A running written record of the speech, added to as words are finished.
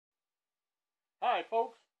Hi,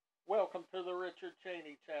 folks. Welcome to the Richard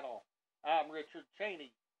Chaney channel. I'm Richard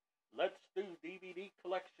Chaney. Let's do DVD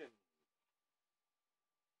collection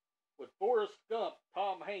with Forrest Gump,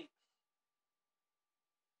 Tom Hanks.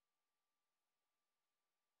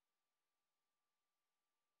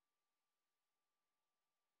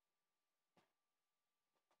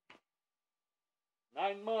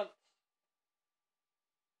 Nine months.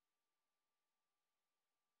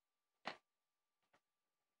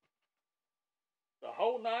 The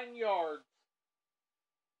whole 9 yards.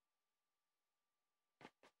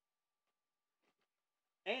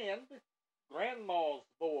 And Grandma's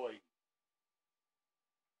Boy.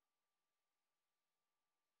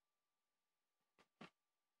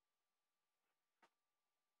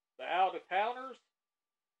 The Out-of-Towners.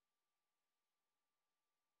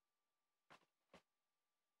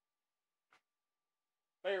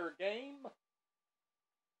 Fair Game.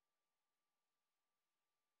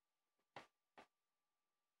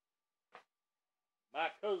 My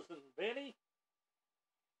Cousin Vinny.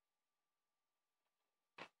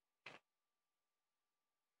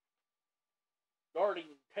 Guarding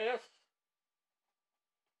Tess.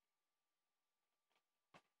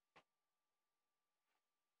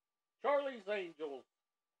 Charlie's Angels.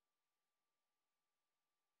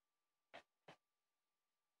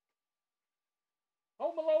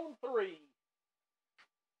 Home Alone 3.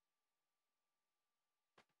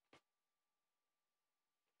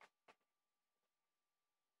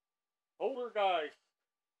 Poltergeist.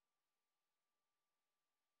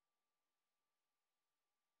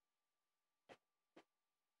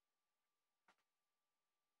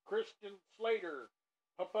 Christian Slater.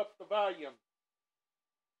 Pump up the volume.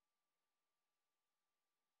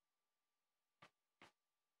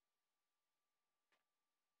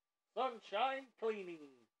 Sunshine Cleaning.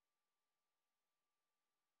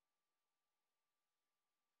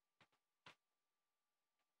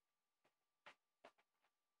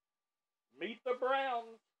 Meet the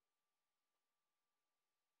Browns.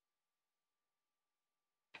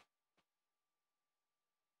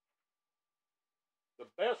 The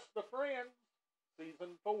Best of Friends,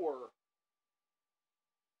 Season 4.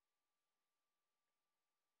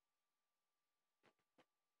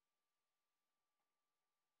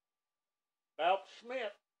 About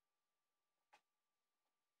Schmidt.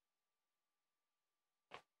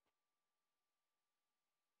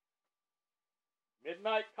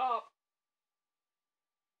 Midnight Cop.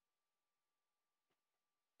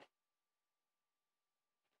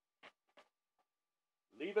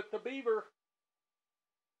 Leave It to Beaver.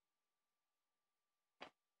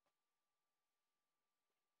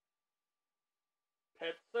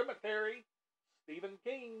 Pet Cemetery, Stephen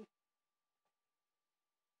King.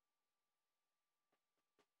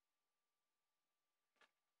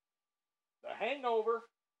 The Hangover.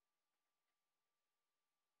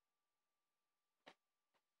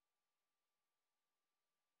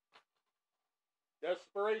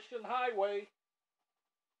 Desperation Highway.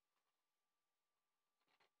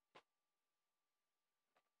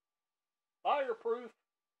 Fireproof.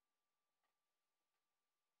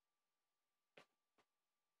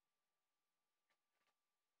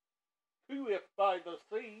 Two If by the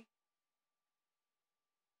Sea.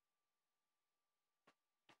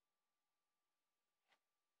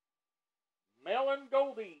 Mel and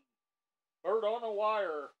Goldie. Bird on a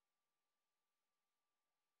Wire.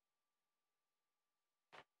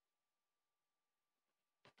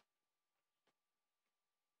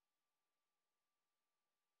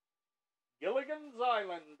 Gilligan's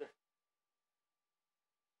Island.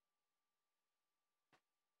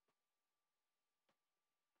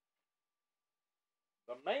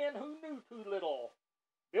 The Man Who Knew Too Little.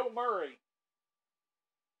 Bill Murray.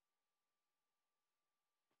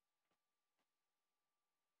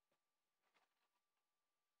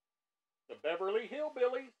 The Beverly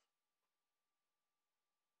Hillbillies.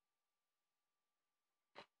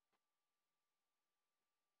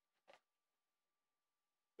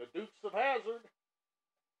 The Dukes of Hazzard.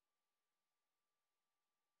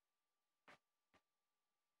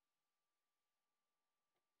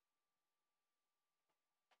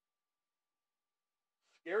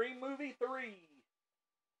 Scary Movie 3.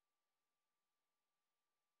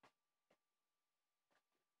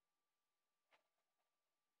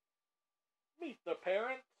 Meet the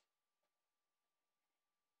Parents.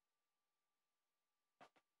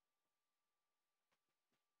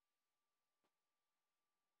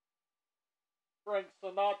 Frank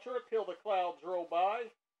Sinatra, Till the Clouds Roll By.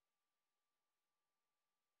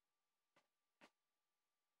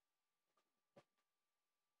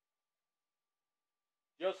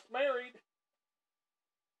 Just Married.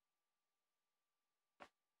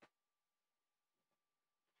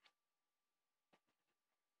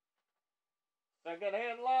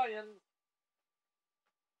 Secondhand Lions.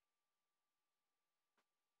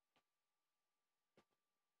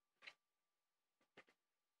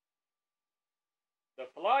 The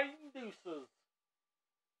Flying Deuces.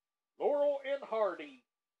 Laurel and Hardy.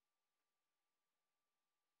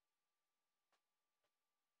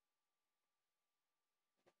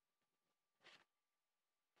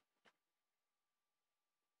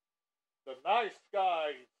 The Nice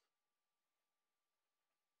Guys.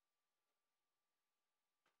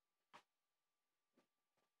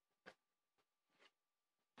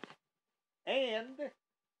 And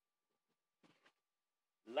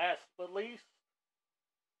last but least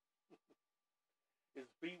is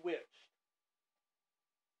Bewitched.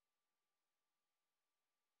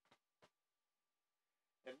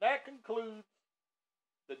 And that concludes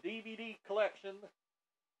the DVD collection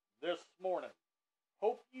this morning.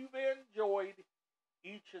 Hope you've enjoyed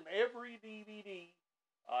each and every DVD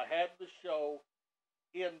I had to show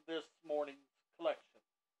in this morning's collection.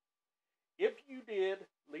 If you did,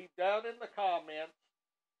 leave down in the comments.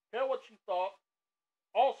 Tell what you thought.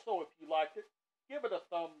 Also, if you liked it, give it a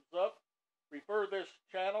thumbs up. Refer this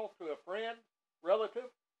channel to a friend, relative,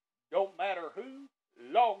 don't matter who,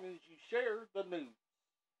 long as you share the news.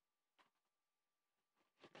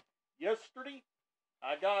 Yesterday,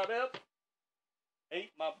 I got up,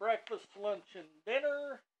 ate my breakfast, lunch, and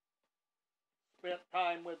dinner, spent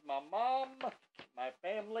time with my mom, my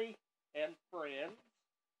family, and friends,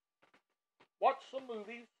 watched some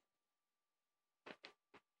movies,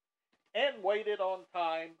 and waited on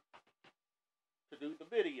time to do the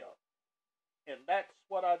video. And that's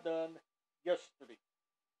what I done yesterday.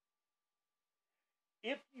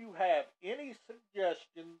 If you have any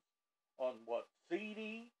suggestions on what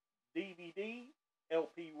CD, DVD,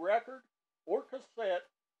 LP record, or cassette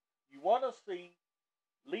you want to see,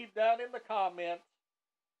 leave down in the comments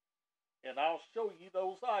and I'll show you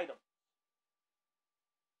those items.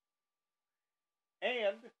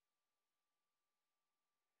 And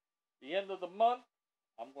the end of the month,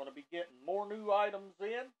 I'm going to be getting more new items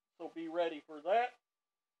in, so be ready for that.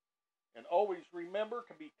 And always remember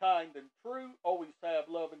to be kind and true. Always have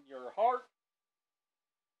love in your heart.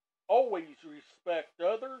 Always respect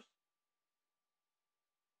others.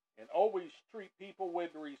 And always treat people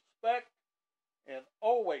with respect. And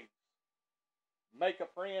always make a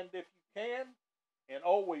friend if you can. And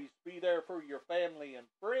always be there for your family and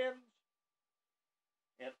friends.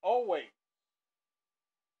 And always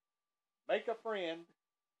make a friend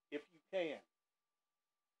if you can.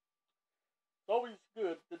 It's always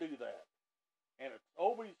good to do that. And it's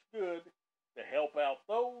always good to help out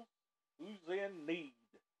those who's in need.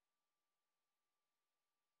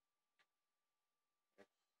 It's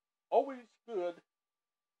always good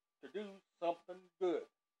to do something good.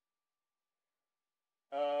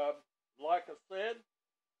 Like I said,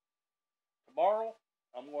 tomorrow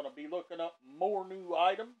I'm going to be looking up more new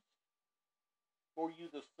items for you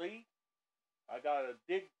to see. I got to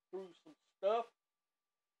dig through some stuff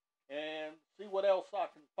and see what else I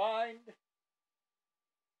can find.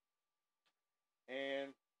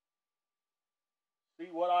 And see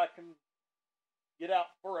what I can get out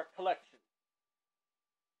for a collection.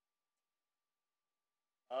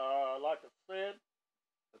 Like I said,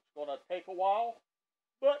 it's going to take a while,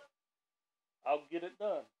 but I'll get it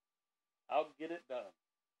done. I'll get it done.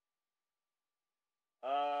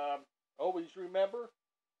 Always remember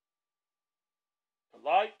to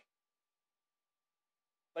like,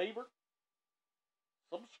 favorite,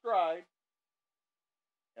 subscribe,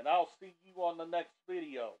 and I'll see you on the next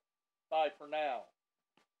video. Bye for now.